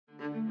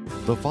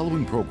The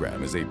following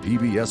program is a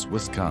PBS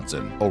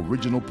Wisconsin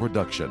original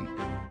production.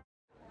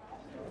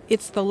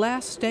 It's the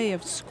last day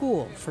of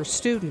school for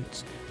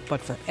students, but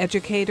for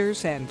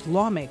educators and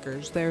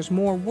lawmakers, there's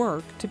more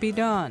work to be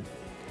done.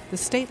 The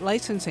state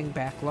licensing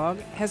backlog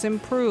has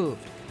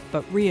improved,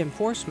 but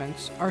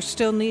reinforcements are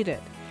still needed.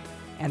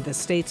 And the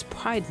state's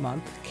Pride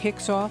Month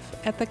kicks off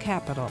at the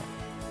Capitol.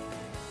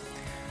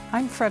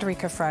 I'm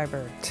Frederica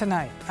Freiberg.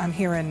 Tonight on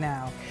Here and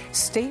Now,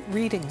 state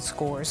reading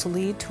scores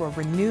lead to a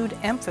renewed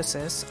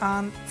emphasis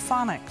on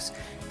phonics,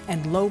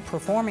 and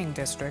low-performing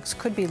districts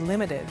could be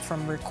limited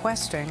from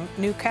requesting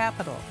new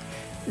capital.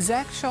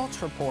 Zach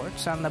Schultz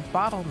reports on the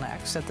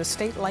bottlenecks at the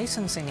state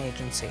licensing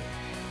agency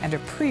and a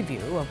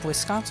preview of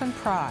Wisconsin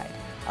Pride,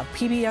 a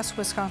PBS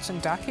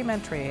Wisconsin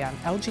documentary on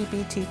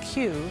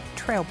LGBTQ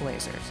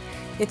trailblazers.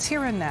 It's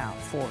Here and Now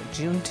for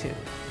June 2.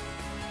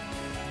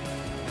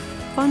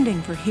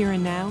 Funding for Here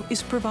and Now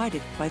is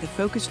provided by the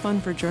Focus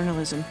Fund for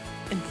Journalism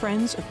and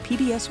Friends of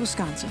PBS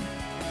Wisconsin.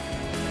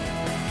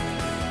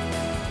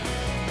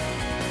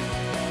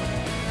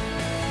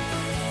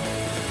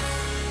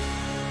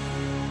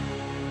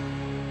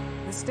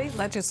 The state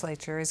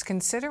legislature is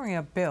considering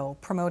a bill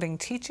promoting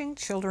teaching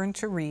children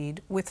to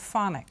read with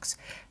phonics.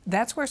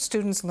 That's where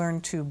students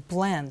learn to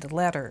blend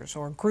letters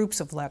or groups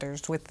of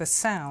letters with the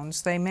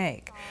sounds they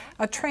make.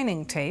 A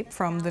training tape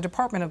from the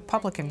Department of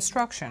Public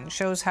Instruction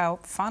shows how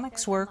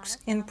phonics works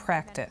in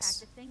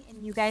practice.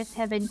 You guys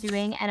have been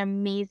doing an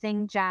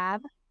amazing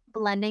job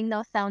blending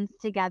those sounds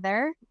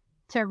together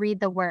to read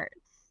the words.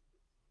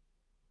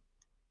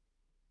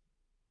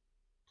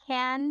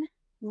 Can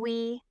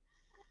we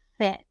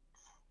fit?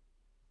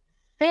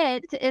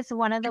 Fit is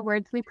one of the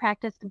words we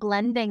practiced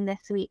blending this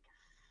week.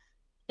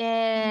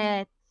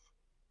 Fit.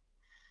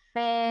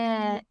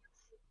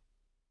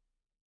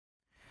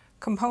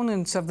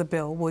 Components of the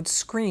bill would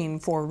screen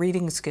for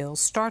reading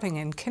skills starting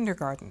in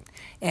kindergarten,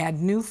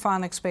 add new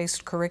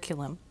phonics-based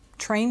curriculum,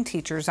 train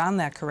teachers on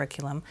that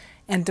curriculum,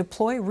 and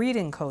deploy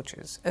reading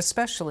coaches,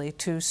 especially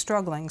to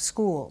struggling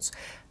schools.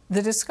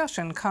 The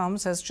discussion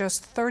comes as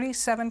just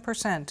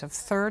 37% of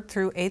 3rd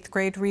through 8th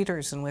grade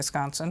readers in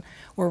Wisconsin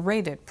were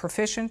rated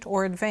proficient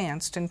or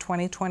advanced in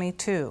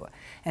 2022,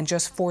 and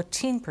just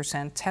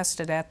 14%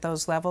 tested at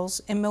those levels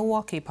in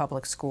Milwaukee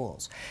Public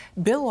Schools.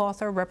 Bill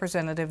author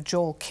Representative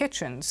Joel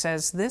Kitchen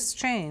says this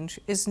change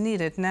is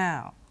needed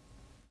now.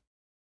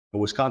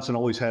 Wisconsin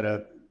always had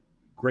a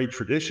great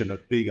tradition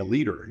of being a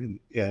leader,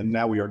 and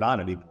now we are not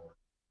anymore.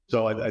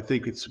 So I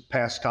think it's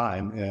past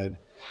time, and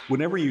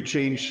whenever you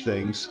change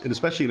things, and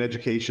especially in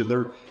education,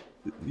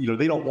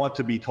 they don't want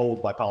to be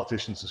told by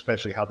politicians,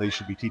 especially how they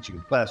should be teaching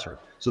in the classroom.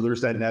 So there's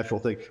that natural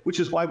thing,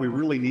 which is why we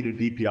really needed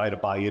DPI to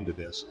buy into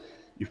this.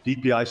 If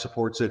DPI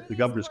supports it, the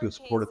governor's going to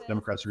support it, the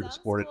Democrats are going to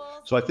support it.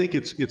 So I think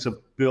it's a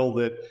bill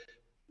that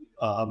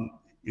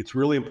it's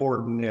really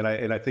important, and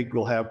I think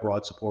we'll have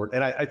broad support.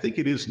 And I think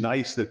it is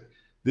nice that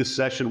this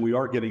session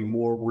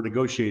we're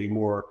negotiating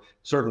more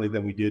certainly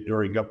than we did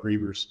during Governor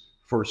Evers'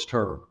 first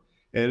term.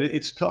 And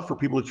it's tough for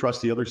people to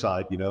trust the other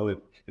side,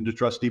 and to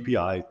trust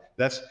DPI.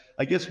 That's,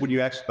 I guess, when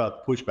you ask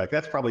about pushback,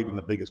 that's probably even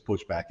the biggest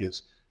pushback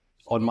is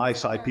on my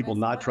side, people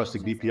not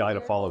trusting DPI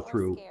to follow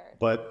through.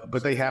 But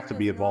they have to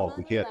be involved.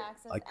 We can't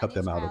cut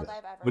them out of it.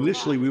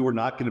 Initially, we were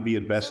not going to be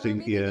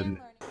investing in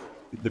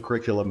the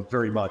curriculum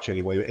very much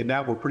anyway, and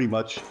now we're going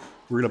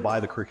to buy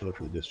the curriculum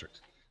for the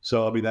districts.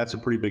 So I mean, that's a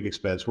pretty big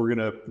expense. We're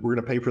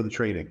gonna pay for the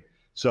training.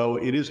 So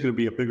it is going to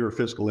be a bigger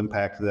fiscal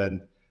impact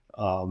than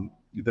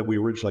we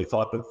originally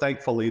thought. But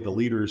thankfully, the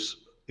leaders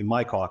in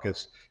my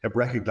caucus have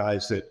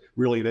recognized that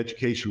really in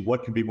education,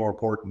 what can be more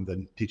important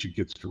than teaching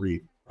kids to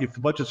read? If the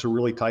budgets are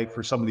really tight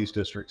for some of these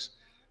districts,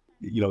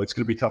 it's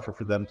going to be tougher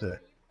for them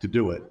to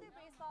do it.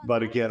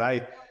 But again,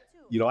 I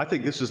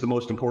think this is the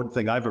most important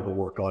thing I've ever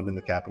worked on in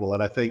the Capitol.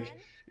 And I think,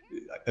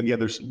 again,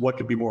 there's what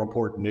could be more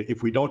important.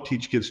 If we don't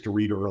teach kids to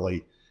read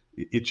early,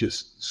 it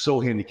just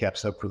so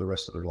handicaps them for the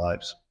rest of their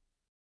lives.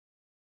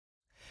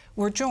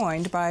 We're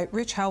joined by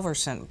Rich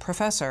Halverson,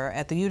 professor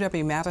at the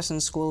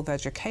UW-Madison School of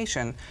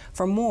Education,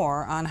 for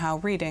more on how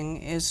reading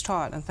is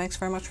taught. And thanks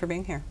very much for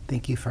being here.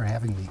 Thank you for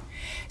having me.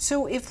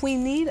 So if we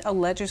need a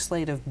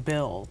legislative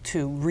bill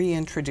to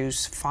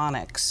reintroduce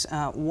phonics,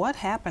 what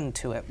happened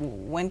to it?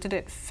 When did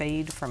it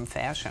fade from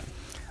fashion?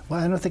 Well,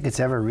 I don't think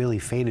it's ever really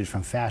faded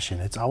from fashion.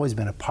 It's always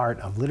been a part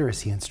of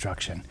literacy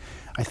instruction.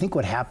 I think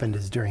what happened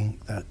is during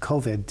the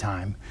COVID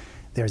time,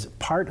 there's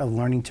part of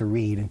learning to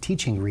read and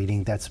teaching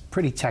reading that's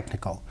pretty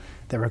technical,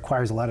 that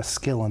requires a lot of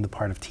skill on the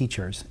part of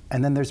teachers.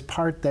 And then there's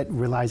part that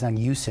relies on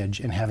usage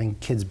and having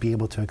kids be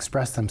able to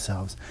express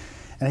themselves.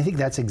 And I think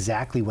that's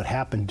exactly what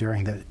happened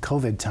during the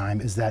COVID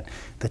time, is that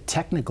the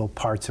technical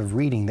parts of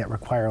reading that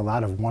require a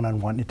lot of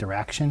one-on-one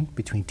interaction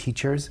between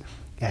teachers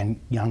and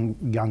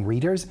young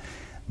readers,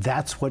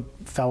 that's what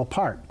fell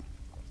apart.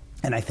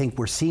 And I think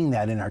we're seeing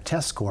that in our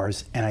test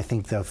scores, and I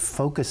think the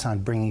focus on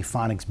bringing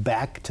phonics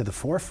back to the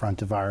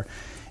forefront of our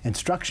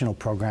instructional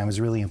program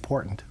is really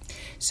important.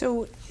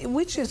 So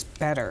which is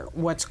better,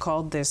 what's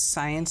called this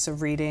science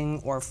of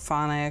reading or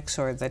phonics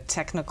or the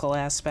technical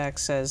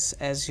aspects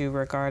as you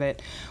regard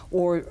it,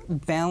 or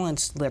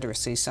balanced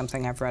literacy,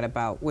 something I've read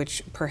about,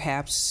 which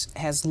perhaps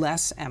has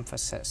less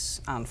emphasis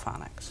on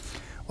phonics?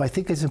 Well, I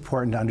think it's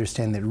important to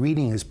understand that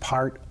reading is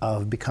part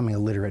of becoming a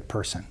literate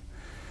person.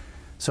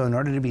 So in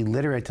order to be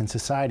literate in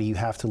society, you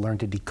have to learn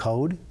to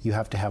decode, you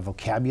have to have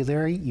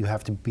vocabulary, you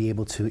have to be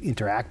able to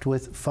interact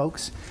with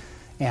folks.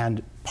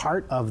 And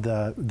part of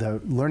the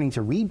learning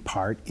to read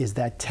part is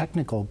that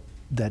technical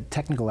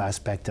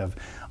aspect of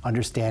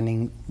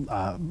understanding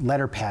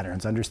letter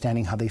patterns,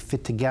 understanding how they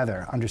fit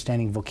together,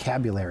 understanding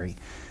vocabulary.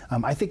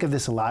 I think of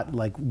this a lot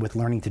like with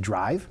learning to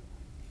drive.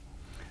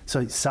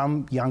 So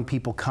some young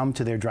people come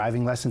to their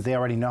driving lessons, they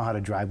already know how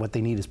to drive, what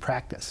they need is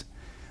practice.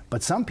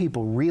 But some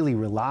people really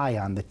rely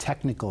on the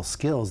technical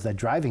skills that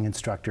driving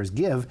instructors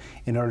give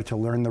in order to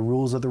learn the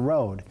rules of the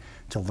road,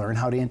 to learn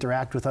how to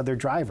interact with other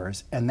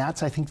drivers. And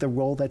that's, I think, the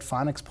role that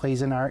phonics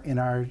plays in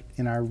our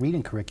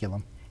reading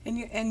curriculum.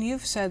 And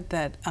you've said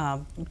that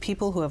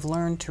people who have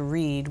learned to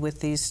read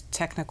with these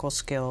technical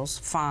skills,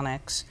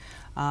 phonics,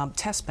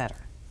 test better.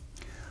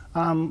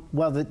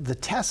 Well, the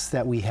tests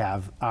that we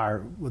have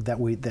that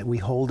we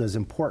hold as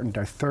important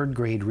are third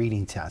grade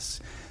reading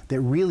tests that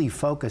really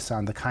focus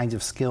on the kinds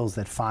of skills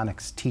that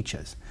phonics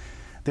teaches.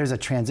 There's a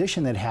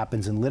transition that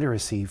happens in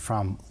literacy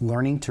from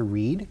learning to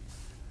read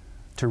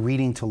to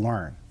reading to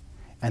learn.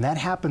 And that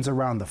happens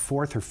around the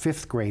 4th or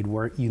 5th grade,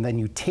 where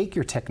you take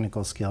your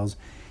technical skills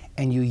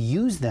and you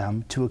use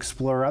them to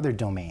explore other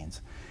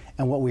domains.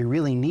 And what we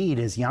really need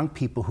is young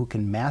people who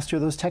can master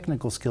those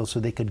technical skills so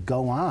they could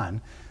go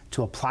on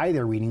to apply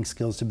their reading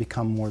skills to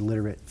become more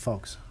literate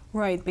folks.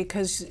 Right,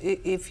 because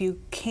if you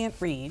can't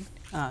read,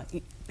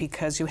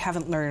 because you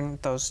haven't learned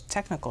those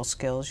technical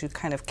skills, you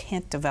kind of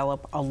can't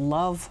develop a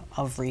love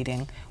of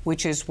reading,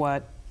 which is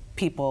what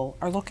people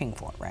are looking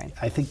for, right?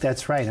 I think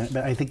that's right.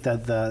 But I think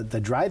that the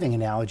driving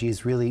analogy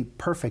is really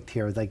perfect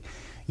here. Like,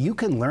 you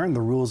can learn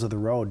the rules of the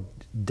road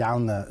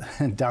down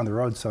the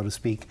road, so to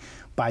speak,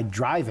 by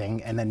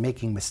driving and then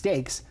making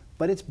mistakes.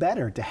 But it's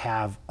better to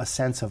have a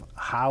sense of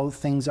how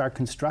things are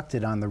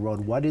constructed on the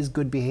road, what is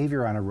good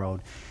behavior on a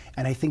road.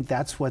 And I think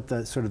that's what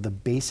the sort of the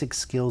basic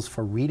skills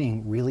for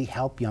reading really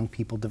help young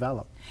people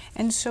develop.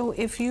 And so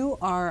if you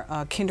are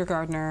a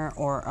kindergartner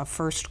or a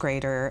first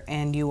grader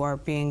and you are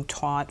being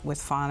taught with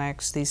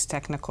phonics, these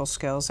technical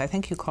skills, I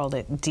think you called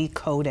it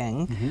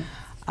decoding,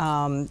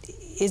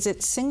 is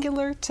it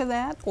singular to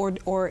that,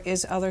 or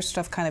is other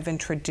stuff kind of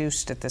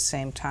introduced at the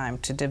same time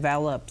to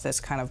develop this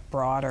kind of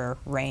broader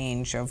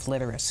range of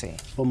literacy?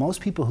 Well,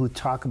 most people who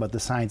talk about the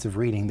science of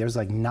reading, there's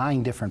like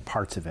 9 different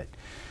parts of it.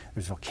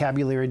 There's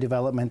vocabulary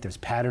development, there's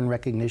pattern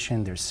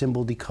recognition, there's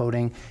symbol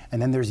decoding,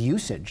 and then there's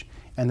usage.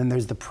 And then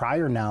there's the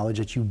prior knowledge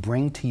that you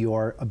bring to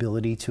your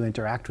ability to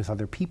interact with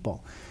other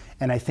people.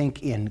 And I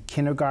think in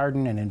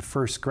kindergarten and in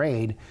first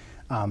grade,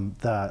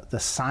 the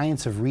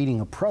science of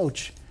reading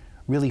approach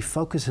really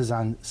focuses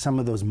on some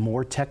of those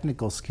more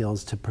technical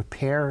skills to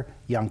prepare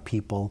young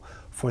people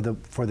for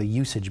the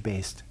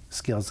usage-based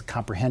skills, the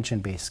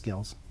comprehension-based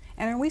skills.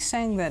 And are we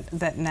saying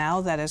that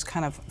now that has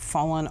kind of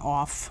fallen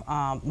off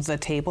the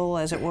table,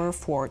 as it were,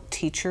 for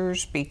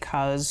teachers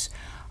because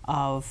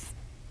of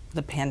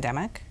the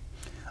pandemic?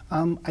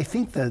 I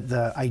think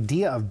the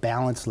idea of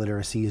balanced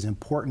literacy is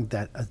important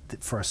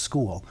for a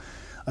school.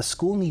 A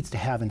school needs to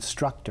have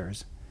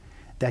instructors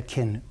that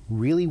can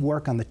really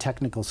work on the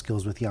technical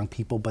skills with young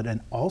people, but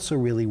then also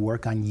really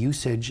work on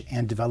usage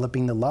and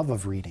developing the love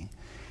of reading.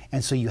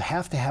 And so you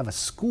have to have a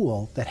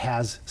school that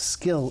has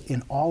skill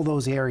in all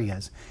those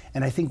areas.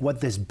 And I think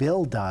what this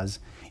bill does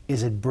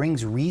is it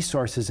brings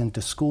resources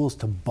into schools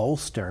to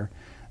bolster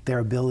their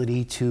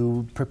ability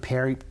to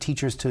prepare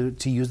teachers to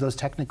use those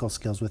technical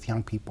skills with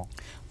young people.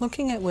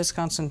 Looking at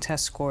Wisconsin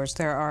test scores,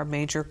 there are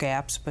major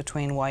gaps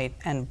between white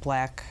and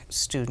black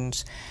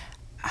students.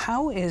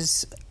 How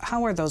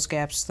are those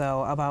gaps,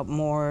 though, about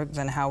more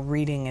than how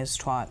reading is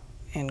taught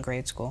in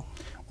grade school?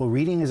 Well,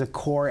 reading is a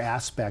core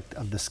aspect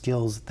of the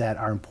skills that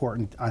are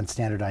important on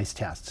standardized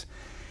tests.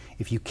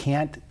 If you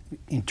can't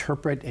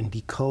interpret and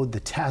decode the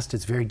test,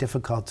 it's very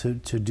difficult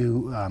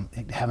to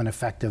have an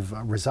effective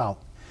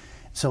result.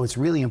 So it's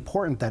really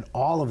important that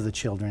all of the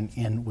children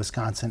in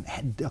Wisconsin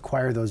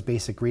acquire those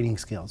basic reading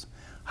skills.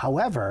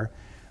 However,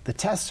 the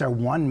tests are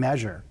one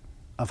measure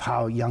of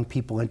how young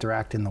people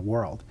interact in the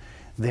world.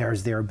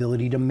 There's their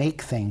ability to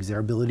make things, their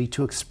ability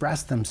to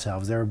express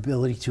themselves, their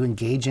ability to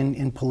engage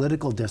in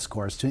political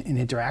discourse, in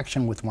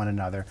interaction with one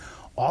another.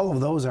 All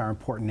of those are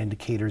important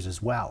indicators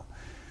as well.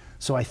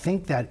 So I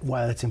think that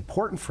while it's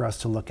important for us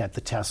to look at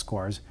the test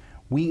scores,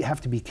 we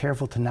have to be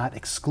careful to not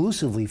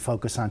exclusively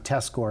focus on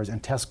test scores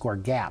and test score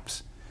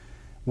gaps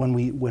when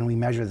we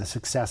measure the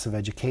success of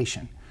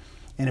education.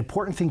 An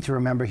important thing to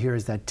remember here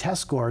is that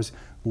test scores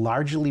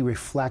largely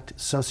reflect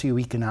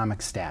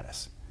socioeconomic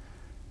status.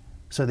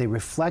 so they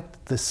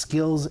reflect the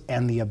skills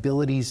and the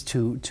abilities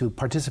to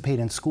participate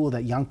in school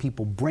that young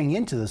people bring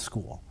into the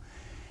school.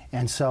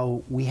 And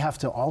so we have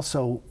to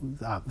also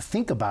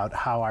think about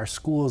how our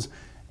schools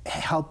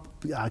help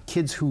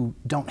kids who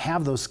don't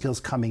have those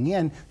skills coming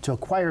in to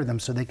acquire them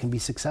so they can be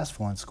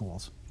successful in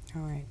schools.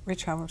 All right.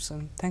 Rich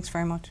Halverson, thanks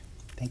very much.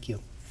 Thank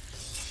you.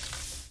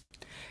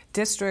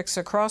 Districts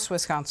across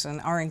Wisconsin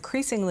are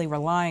increasingly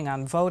relying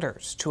on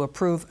voters to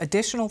approve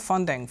additional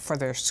funding for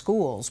their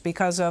schools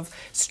because of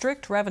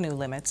strict revenue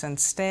limits and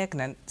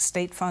stagnant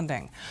state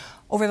funding.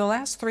 Over the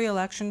last 3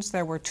 elections,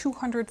 there were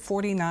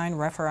 249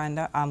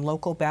 referenda on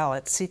local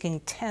ballots seeking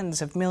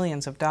tens of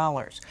millions of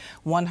dollars.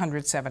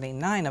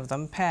 179 of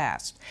them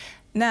passed.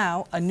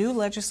 Now, a new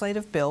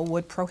legislative bill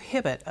would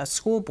prohibit a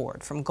school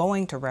board from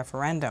going to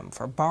referendum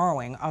for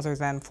borrowing other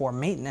than for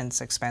maintenance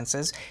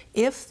expenses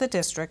if the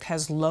district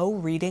has low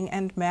reading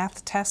and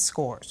math test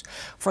scores.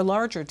 For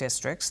larger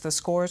districts, the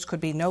scores could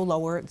be no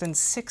lower than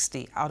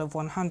 60 out of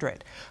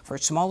 100. For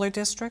smaller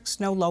districts,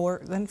 no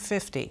lower than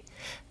 50.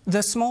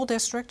 The small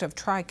district of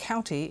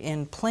Tri-County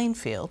in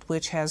Plainfield,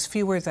 which has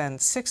fewer than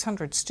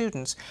 600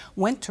 students,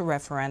 went to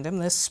referendum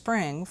this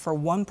spring for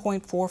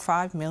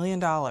 $1.45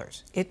 million.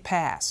 It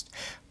passed,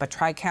 but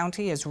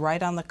Tri-County is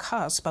right on the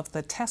cusp of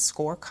the test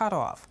score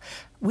cutoff.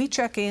 We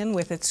check in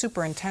with its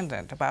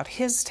superintendent about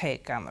his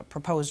take on the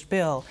proposed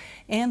bill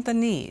and the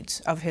needs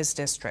of his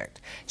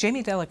district.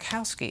 Jamie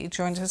Delikowski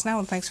joins us now,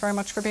 and thanks very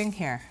much for being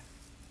here.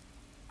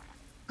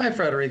 Hi,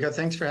 Frederica.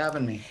 Thanks for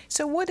having me.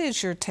 So what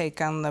is your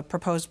take on the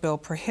proposed bill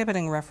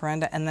prohibiting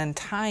referenda and then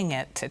tying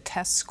it to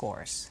test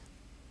scores?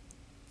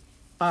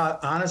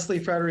 Honestly,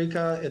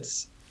 Frederica,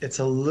 it's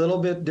a little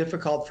bit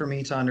difficult for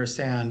me to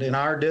understand. In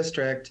our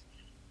district,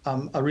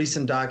 a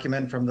recent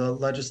document from the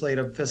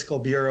Legislative Fiscal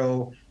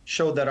Bureau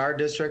showed that our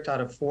district,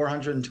 out of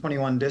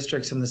 421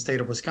 districts in the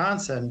state of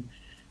Wisconsin,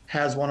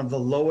 has one of the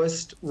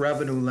lowest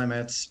revenue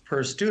limits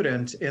per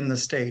student in the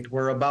state.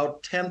 We're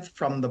about 10th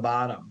from the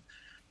bottom,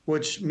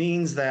 which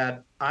means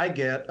that I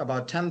get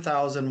about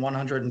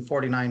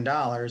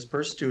 $10,149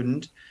 per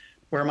student,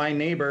 where my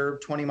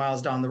neighbor 20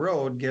 miles down the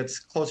road gets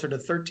closer to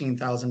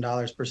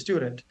 $13,000 per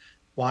student.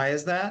 Why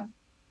is that?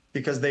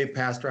 Because they've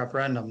passed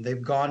referendum.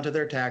 They've gone to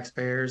their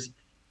taxpayers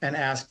and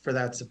asked for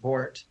that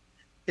support.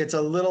 It's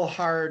a little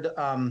hard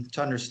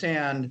to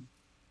understand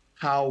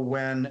how,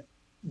 when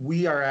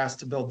we are asked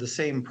to build the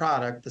same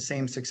product, the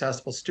same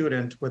successful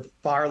student with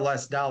far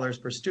less dollars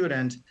per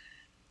student,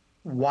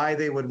 why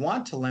they would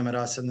want to limit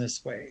us in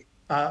this way.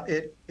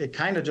 It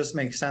kind of just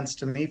makes sense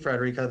to me,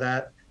 Frederica,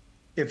 that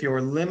if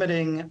you're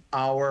limiting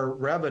our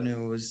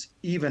revenues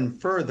even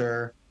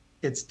further,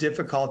 it's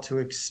difficult to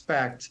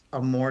expect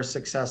a more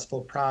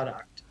successful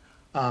product.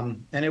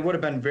 And it would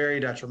have been very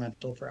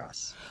detrimental for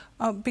us.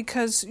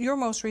 Because your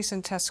most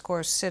recent test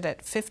scores sit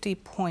at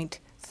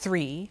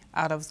 50.3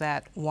 out of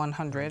that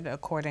 100,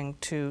 according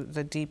to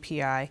the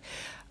DPI.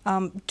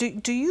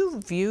 Do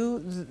you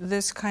view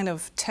this kind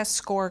of test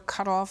score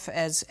cutoff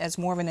as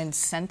more of an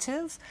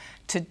incentive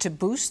to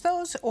boost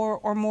those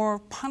or more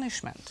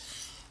punishment?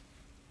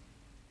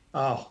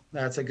 Oh,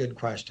 that's a good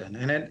question.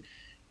 And it,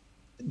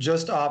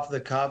 just off the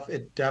cuff,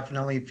 it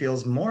definitely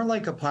feels more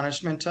like a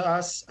punishment to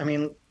us. I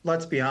mean,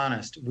 let's be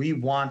honest, we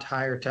want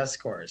higher test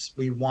scores.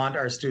 We want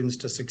our students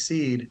to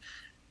succeed.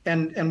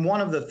 And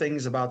one of the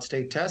things about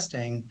state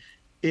testing,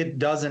 it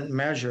doesn't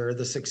measure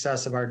the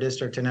success of our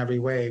district in every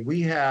way.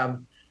 We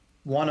have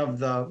one of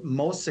the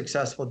most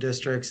successful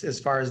districts as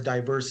far as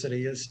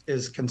diversity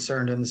is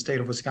concerned in the state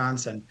of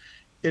Wisconsin.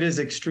 It is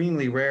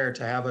extremely rare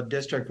to have a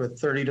district with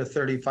 30 to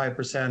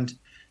 35%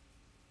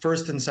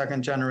 first and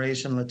second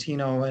generation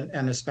Latino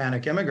and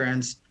Hispanic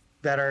immigrants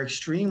that are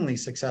extremely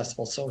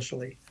successful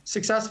socially,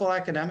 successful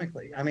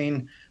academically. I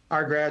mean,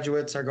 our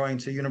graduates are going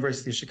to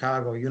University of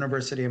Chicago,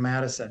 University of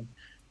Madison.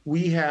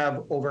 We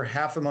have over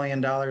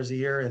 $500,000 a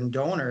year in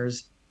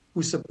donors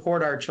who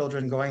support our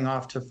children going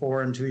off to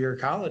 4- and 2-year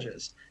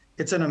colleges.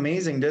 It's an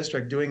amazing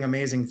district doing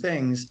amazing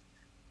things,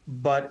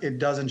 but it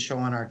doesn't show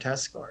on our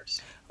test scores.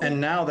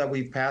 And now that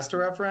we've passed a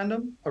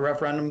referendum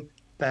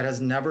that has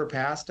never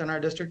passed in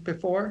our district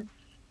before,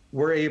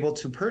 we're able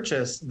to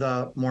purchase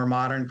the more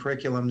modern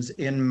curriculums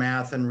in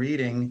math and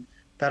reading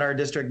that our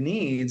district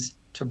needs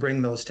to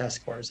bring those test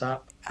scores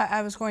up.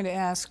 I was going to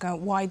ask,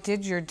 why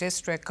did your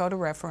district go to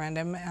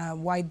referendum?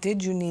 Why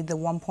did you need the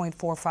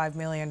 $1.45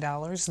 million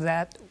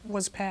that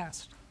was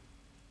passed?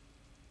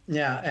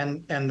 Yeah,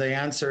 and the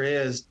answer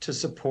is to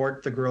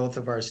support the growth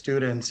of our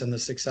students and the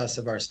success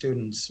of our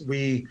students.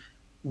 We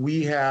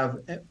have,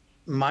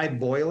 my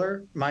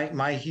boiler,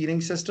 my heating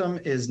system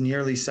is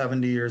nearly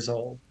 70 years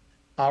old.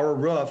 Our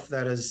roof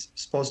that is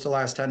supposed to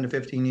last 10 to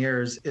 15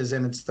 years is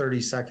in its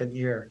 32nd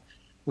year.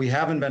 We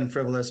haven't been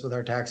frivolous with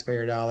our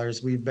taxpayer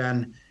dollars. We've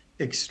been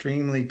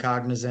extremely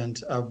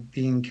cognizant of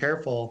being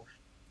careful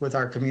with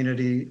our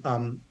community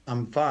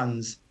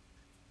funds,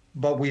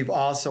 but we've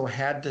also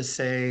had to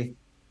say,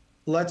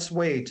 let's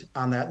wait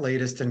on that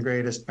latest and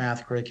greatest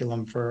math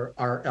curriculum for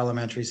our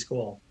elementary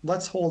school.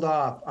 Let's hold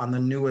off on the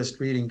newest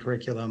reading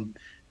curriculum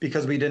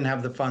because we didn't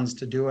have the funds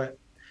to do it.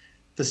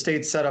 the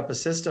state set up a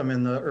system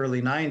in the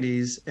early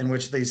 90s in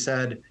which they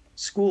said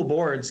school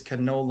boards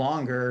can no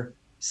longer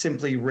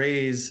simply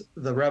raise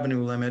the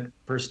revenue limit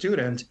per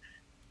student.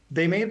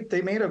 They made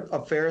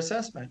a fair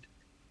assessment.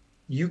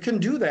 You can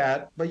do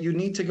that, but you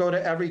need to go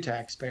to every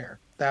taxpayer.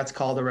 That's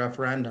called a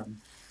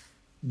referendum.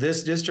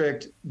 This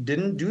district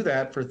didn't do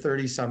that for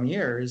 30 some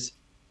years,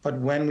 but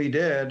when we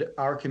did,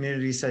 our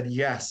community said,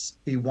 yes,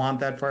 we want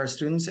that for our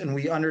students, and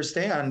we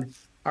understand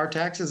our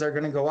taxes are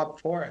going to go up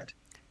for it.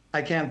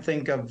 I can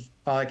think of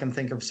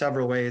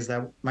several ways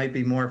that might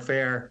be more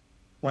fair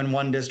when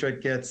one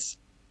district gets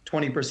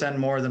 20%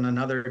 more than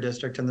another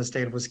district in the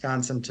state of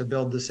Wisconsin to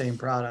build the same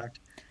product.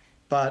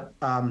 But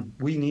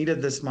we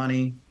needed this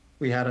money.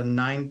 We had a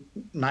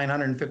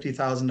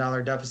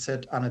 $950,000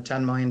 deficit on a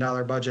 $10 million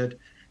budget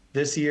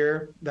this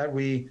year that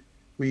we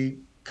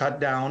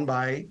cut down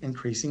by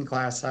increasing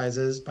class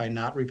sizes, by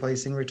not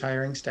replacing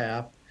retiring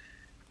staff.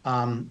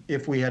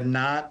 If we had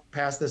not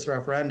passed this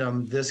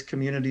referendum, this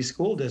community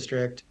school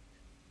district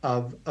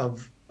of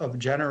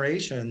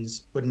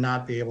generations would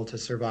not be able to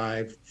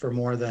survive for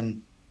more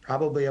than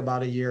probably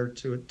about a year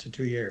to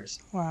 2 years.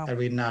 Wow. Had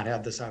we not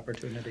had this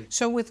opportunity.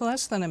 So with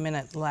less than a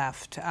minute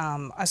left,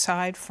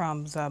 aside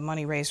from the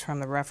money raised from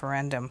the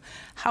referendum,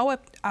 how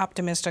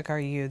optimistic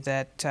are you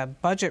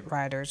that budget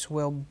riders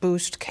will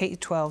boost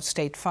K-12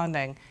 state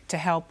funding to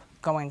help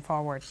going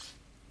forward?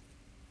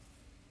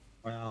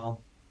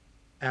 Well,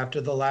 after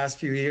the last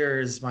few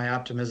years, my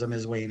optimism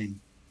is waning.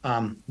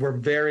 We're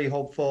very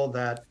hopeful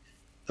that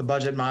the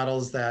budget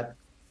models that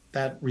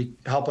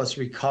help us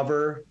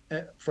recover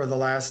for the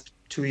last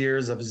 2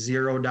 years of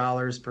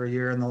 $0 per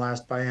year in the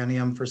last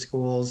biennium for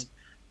schools.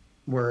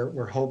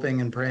 We're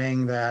hoping and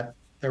praying that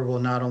there will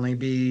not only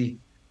be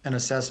an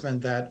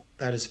assessment that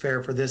is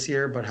fair for this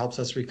year, but helps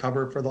us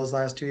recover for those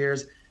last 2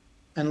 years.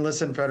 And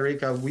listen,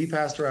 Frederica, we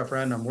passed a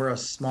referendum. We're a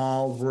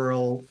small,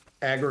 rural,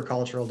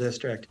 agricultural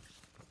district.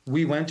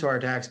 We went to our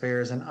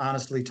taxpayers and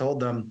honestly told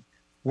them,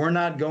 we're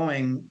not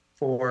going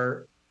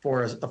for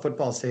a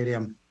football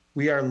stadium.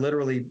 We are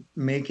literally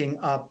making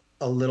up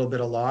a little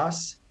bit of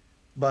loss,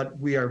 but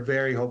we are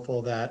very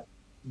hopeful that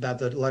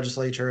the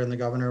legislature and the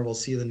governor will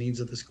see the needs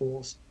of the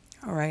schools.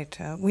 All right,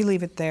 we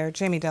leave it there.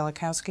 Jamie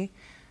Delakowski,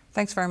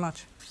 thanks very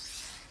much.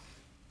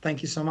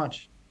 Thank you so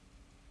much.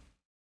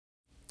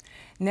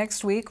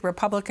 Next week,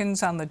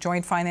 Republicans on the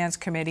Joint Finance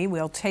Committee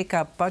will take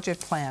up budget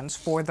plans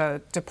for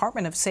the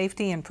Department of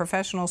Safety and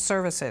Professional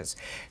Services,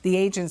 the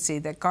agency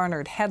that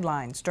garnered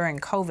headlines during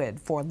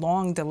COVID for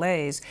long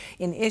delays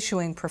in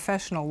issuing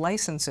professional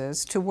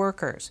licenses to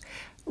workers.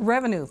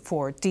 Revenue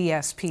for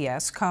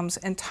DSPS comes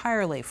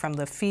entirely from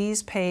the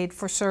fees paid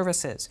for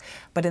services,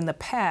 but in the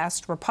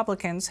past,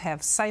 Republicans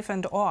have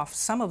siphoned off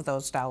some of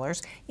those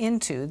dollars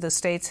into the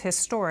state's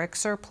historic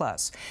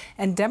surplus.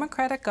 And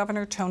Democratic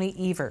Governor Tony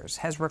Evers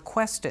has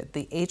requested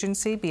the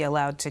agency be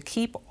allowed to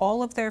keep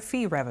all of their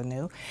fee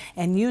revenue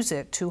and use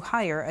it to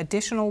hire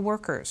additional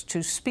workers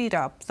to speed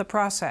up the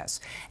process,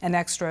 an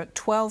extra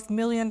 $12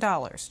 million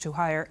to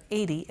hire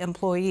 80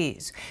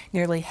 employees,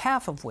 nearly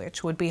half of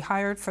which would be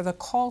hired for the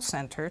call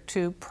center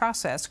to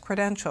process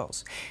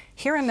credentials.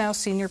 Here and Now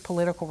senior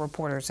political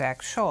reporter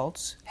Zach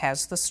Schultz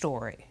has the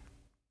story.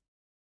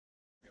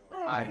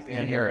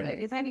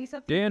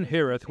 Dan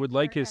Hareth would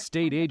like his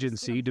state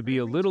agency to be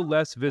a little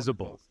less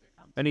visible,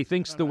 and he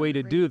thinks the way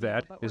to do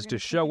that is to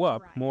show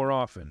up more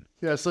often.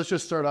 Yes, let's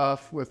just start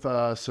off with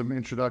some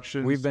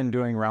introductions. We've been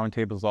doing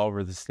roundtables all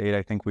over the state.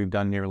 I think we've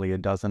done nearly a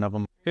dozen of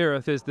them.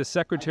 Hareth is the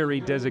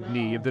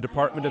secretary-designee of the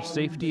Department of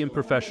Safety and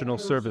Professional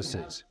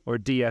Services, or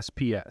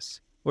DSPS,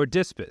 or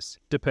DISPS,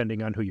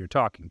 depending on who you're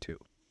talking to.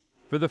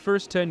 For the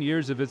first 10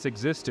 years of its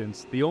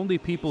existence, the only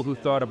people who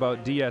thought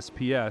about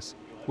DSPS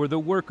were the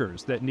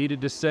workers that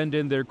needed to send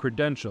in their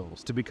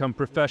credentials to become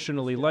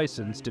professionally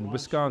licensed in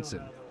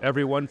Wisconsin.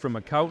 Everyone from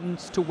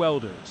accountants to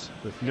welders,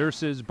 with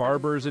nurses,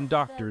 barbers, and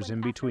doctors in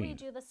between.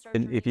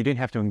 And if you didn't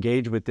have to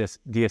engage with this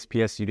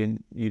DSPS, you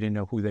didn't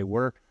know who they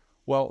were.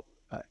 Well,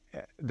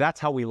 that's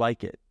how we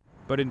like it.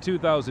 But in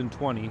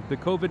 2020, the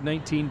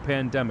COVID-19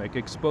 pandemic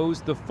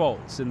exposed the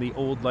faults in the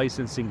old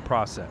licensing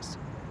process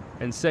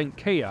and sent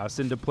chaos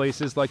into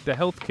places like the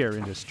healthcare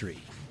industry,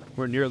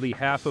 where nearly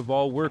half of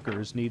all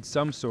workers need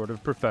some sort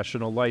of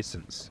professional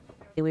license.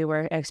 We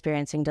were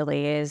experiencing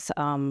delays,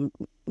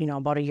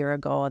 about a year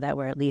ago that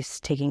were at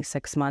least taking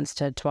 6 months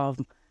to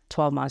 12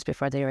 months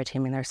before they were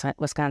attaining their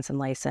Wisconsin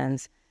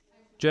license.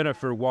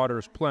 Jennifer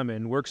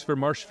Waters-Plemon works for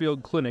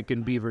Marshfield Clinic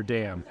in Beaver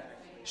Dam.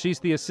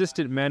 She's the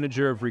assistant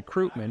manager of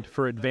recruitment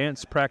for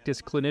advanced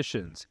practice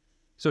clinicians.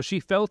 So she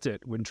felt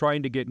it when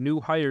trying to get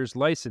new hires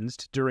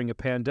licensed during a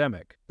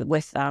pandemic.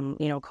 With,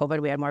 COVID,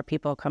 we had more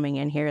people coming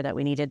in here that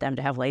we needed them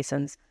to have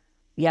license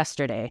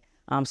yesterday.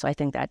 So I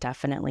think that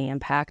definitely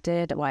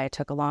impacted why it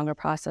took a longer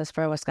process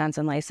for a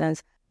Wisconsin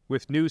license.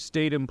 With new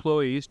state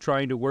employees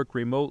trying to work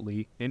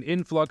remotely, an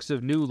influx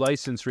of new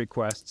license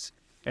requests,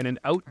 and an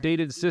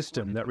outdated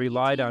system that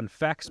relied on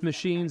fax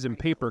machines and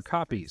paper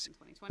copies,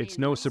 It's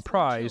no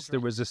surprise there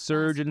was a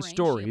surge in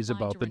stories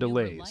about the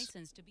delays.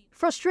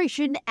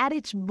 Frustration at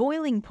its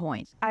boiling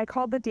point. I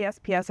called the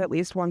DSPS at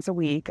least once a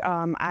week.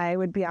 I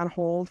would be on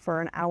hold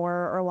for an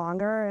hour or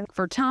longer.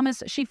 For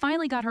Thomas, she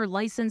finally got her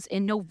license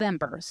in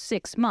November,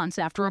 6 months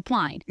after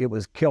applying. It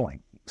was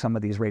killing some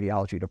of these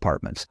radiology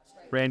departments.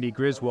 Randy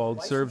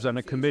Griswold serves on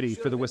a committee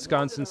for the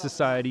Wisconsin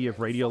Society of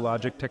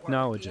Radiologic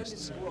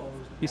Technologists.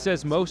 He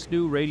says most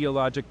new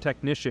radiologic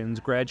technicians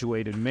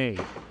graduate in May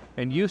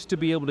and used to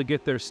be able to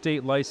get their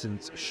state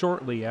license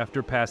shortly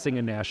after passing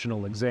a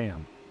national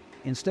exam.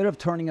 Instead of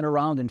turning it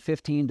around in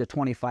 15 to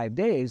 25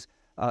 days,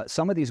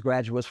 some of these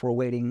graduates were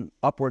waiting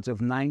upwards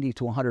of 90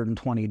 to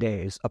 120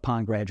 days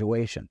upon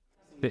graduation.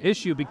 The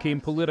issue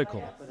became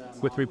political,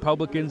 with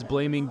Republicans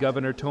blaming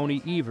Governor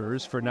Tony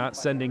Evers for not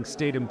sending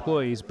state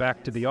employees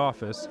back to the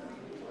office,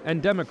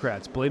 and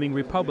Democrats blaming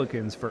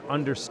Republicans for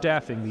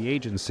understaffing the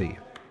agency.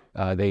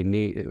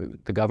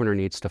 The governor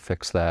needs to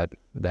fix that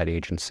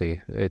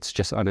agency. It's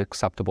just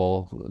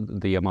unacceptable,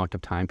 the amount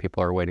of time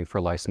people are waiting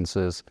for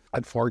licenses.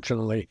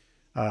 Unfortunately,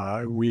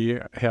 we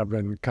have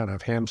been kind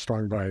of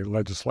hamstrung by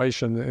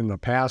legislation in the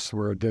past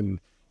where it didn't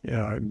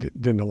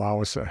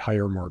allow us to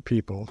hire more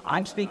people.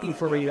 I'm speaking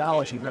for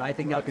radiology, but I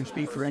think I can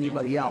speak for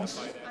anybody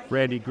else.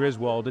 Randy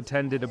Griswold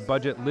attended a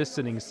budget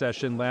listening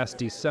session last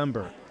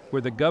December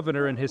where the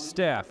governor and his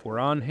staff were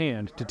on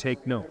hand to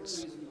take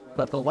notes.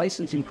 But the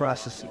licensing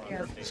process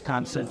in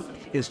Wisconsin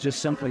is just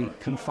simply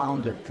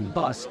confounded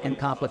thus and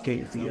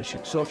complicated the issue.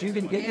 So if you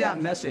can get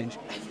that message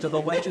to the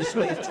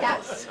legislature,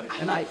 yes.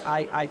 And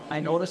I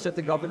noticed that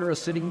the governor is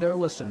sitting there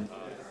listening.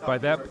 By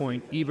that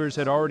point, Evers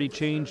had already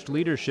changed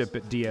leadership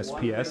at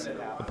DSPS,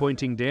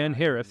 appointing Dan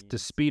Harith to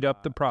speed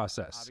up the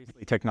process.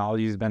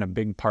 Technology has been a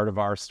big part of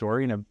our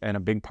story and a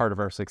big part of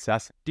our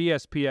success.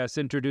 DSPS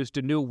introduced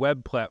a new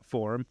web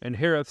platform, and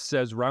Harith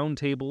says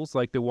roundtables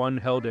like the one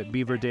held at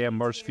Beaver Dam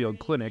Marshfield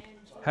Clinic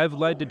have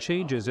led to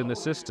changes in the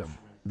system.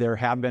 There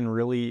have been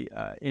really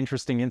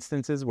interesting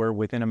instances where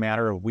within a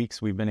matter of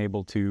weeks we've been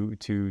able to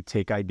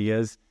take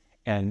ideas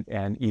and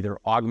either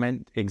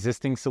augment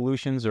existing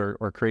solutions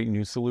or create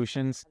new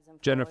solutions.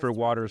 Jennifer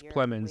Waters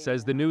Plemons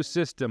says the new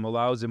system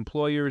allows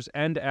employers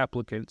and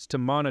applicants to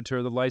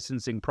monitor the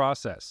licensing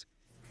process,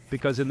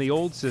 because in the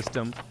old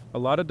system, a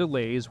lot of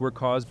delays were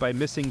caused by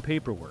missing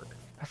paperwork.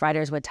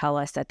 Providers would tell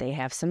us that they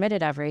have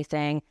submitted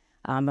everything,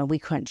 and we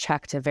couldn't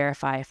check to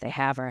verify if they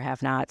have or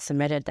have not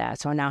submitted that.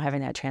 So now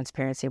having that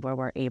transparency where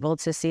we're able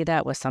to see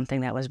that was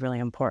something that was really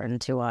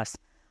important to us,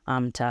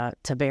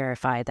 to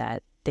verify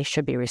that they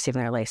should be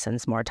receiving their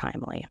license more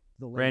timely.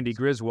 Randy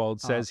Griswold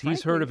says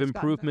he's heard of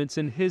improvements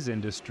in his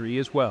industry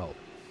as well.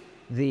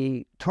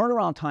 The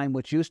turnaround time,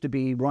 which used to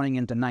be running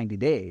into 90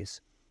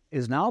 days,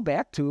 is now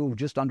back to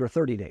just under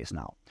 30 days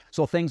now.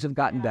 So things have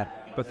gotten better.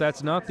 But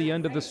that's not the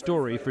end of the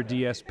story for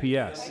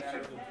DSPS.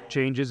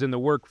 Changes in the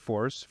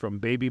workforce, from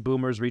baby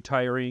boomers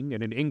retiring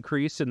and an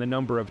increase in the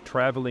number of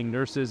traveling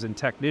nurses and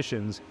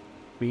technicians,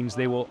 means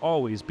they will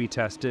always be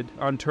tested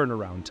on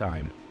turnaround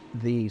time.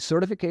 The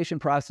certification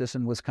process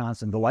in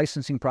Wisconsin, the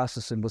licensing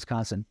process in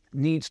Wisconsin,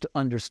 needs to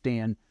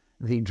understand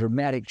the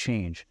dramatic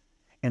change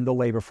in the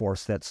labor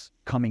force that's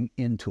coming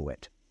into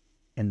it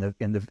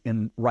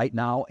in right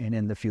now and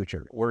in the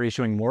future. We're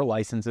issuing more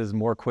licenses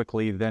more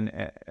quickly than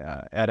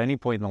at any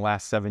point in the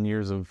last 7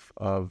 years of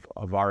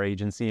our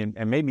agency,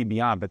 and maybe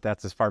beyond, but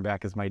that's as far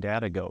back as my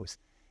data goes.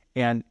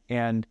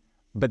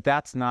 But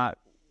that's not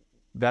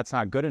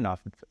good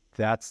enough.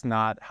 That's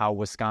not how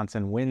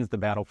Wisconsin wins the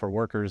battle for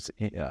workers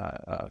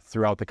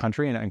throughout the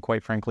country and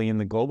quite frankly, in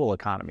the global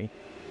economy.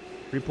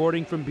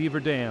 Reporting from Beaver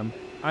Dam,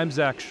 I'm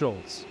Zach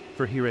Schultz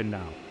for Here and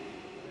Now.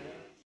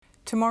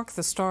 To mark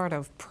the start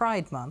of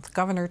Pride Month,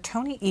 Governor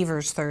Tony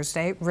Evers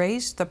Thursday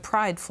raised the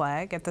Pride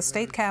flag at the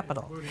state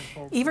capitol.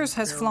 Evers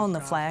has flown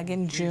the flag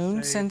in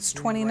June since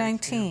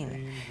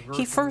 2019.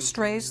 He first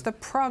raised the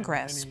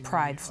Progress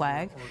Pride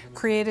flag,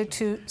 created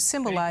to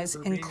symbolize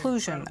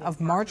inclusion of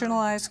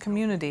marginalized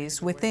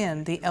communities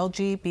within the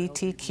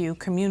LGBTQ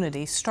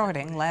community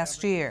starting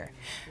last year.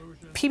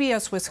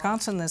 PBS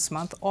Wisconsin this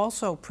month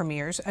also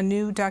premieres a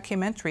new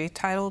documentary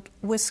titled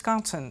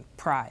Wisconsin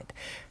Pride.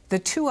 The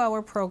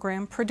 2-hour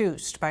program,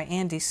 produced by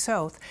Andy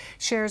Soth,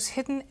 shares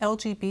hidden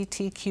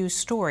LGBTQ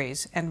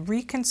stories and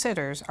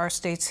reconsiders our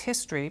state's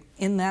history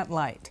in that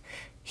light.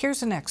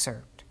 Here's an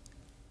excerpt.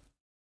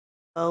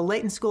 The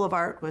Layton School of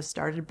Art was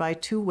started by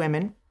two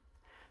women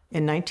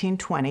in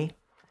 1920,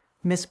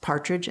 Miss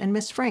Partridge and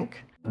Miss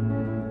Frink.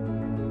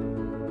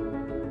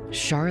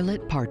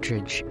 Charlotte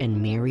Partridge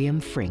and Miriam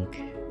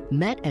Frink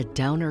met at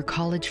Downer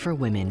College for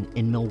Women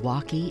in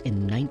Milwaukee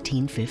in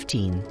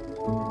 1915.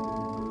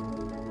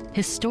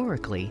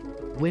 Historically,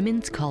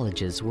 women's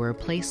colleges were a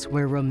place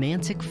where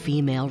romantic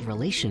female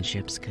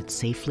relationships could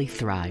safely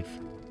thrive.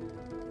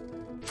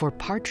 For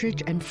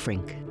Partridge and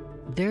Frink,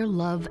 their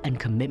love and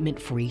commitment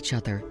for each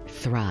other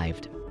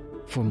thrived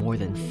for more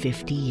than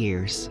 50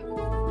 years.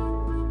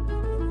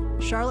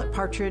 Charlotte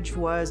Partridge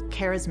was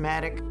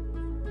charismatic.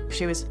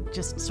 She was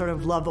just sort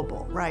of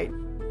lovable, right?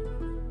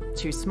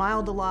 She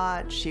smiled a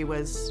lot. She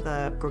was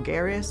the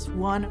gregarious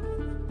one.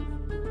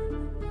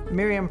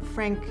 Miriam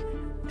Frink,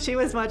 she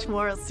was much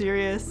more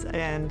serious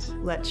and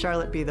let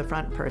Charlotte be the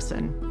front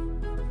person.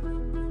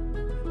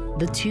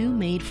 The two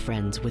made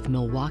friends with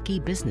Milwaukee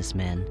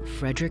businessman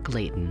Frederick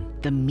Leighton,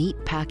 the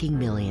meat-packing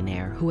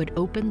millionaire who had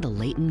opened the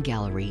Leighton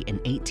Gallery in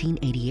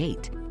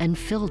 1888 and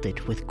filled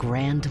it with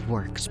grand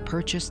works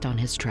purchased on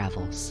his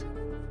travels.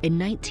 In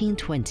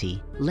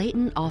 1920,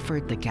 Leighton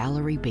offered the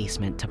gallery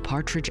basement to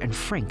Partridge and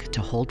Frink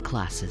to hold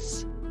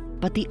classes.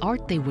 But the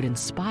art they would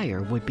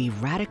inspire would be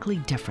radically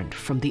different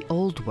from the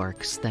old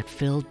works that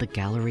filled the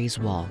gallery's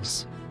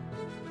walls.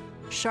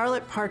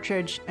 Charlotte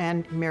Partridge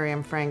and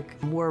Miriam Frink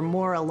were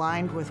more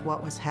aligned with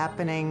what was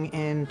happening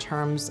in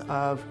terms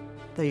of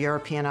the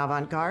European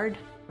avant-garde.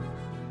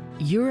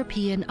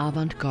 European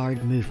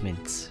avant-garde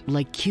movements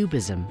like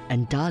Cubism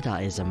and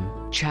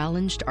Dadaism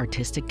challenged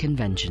artistic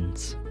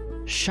conventions,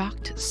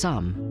 shocked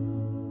some,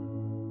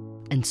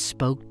 and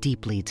spoke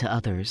deeply to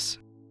others.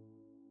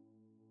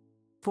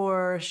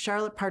 For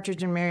Charlotte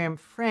Partridge and Miriam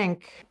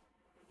Frink,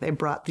 they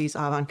brought these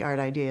avant-garde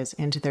ideas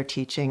into their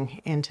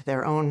teaching, into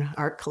their own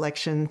art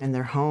collection in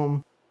their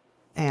home,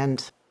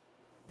 and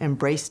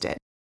embraced it.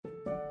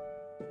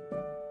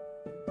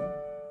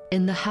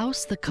 In the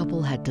house the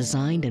couple had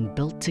designed and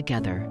built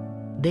together,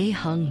 they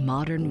hung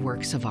modern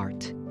works of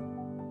art,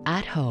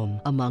 at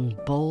home among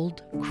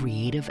bold,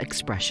 creative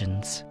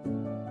expressions.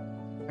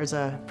 There's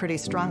a pretty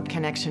strong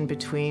connection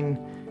between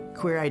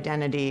queer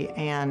identity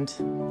and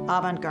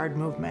avant-garde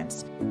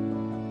movements.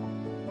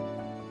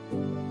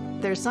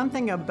 There's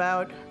something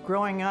about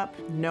growing up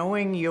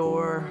knowing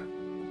you're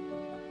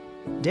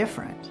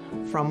different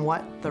from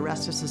what the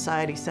rest of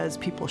society says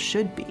people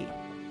should be.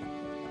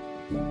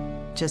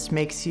 Just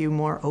makes you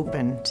more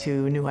open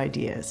to new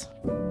ideas.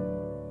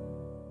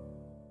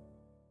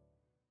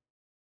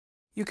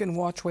 You can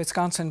watch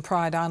Wisconsin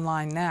Pride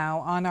online now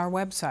on our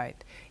website.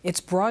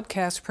 Its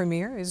broadcast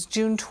premiere is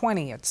June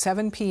 20 at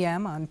 7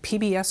 p.m. on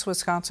PBS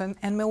Wisconsin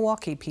and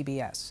Milwaukee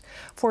PBS.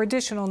 For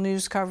additional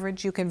news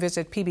coverage, you can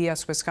visit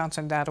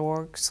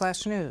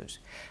pbswisconsin.org/news.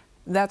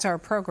 That's our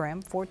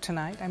program for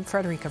tonight. I'm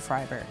Frederica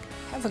Freiberg.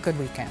 Have a good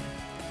weekend.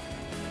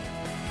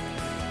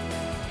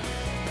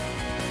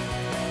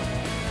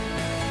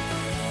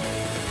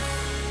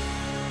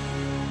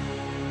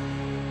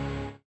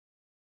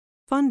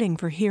 Funding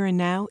for Here and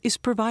Now is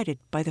provided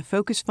by the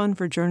Focus Fund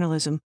for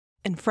Journalism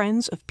and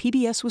Friends of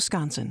PBS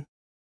Wisconsin.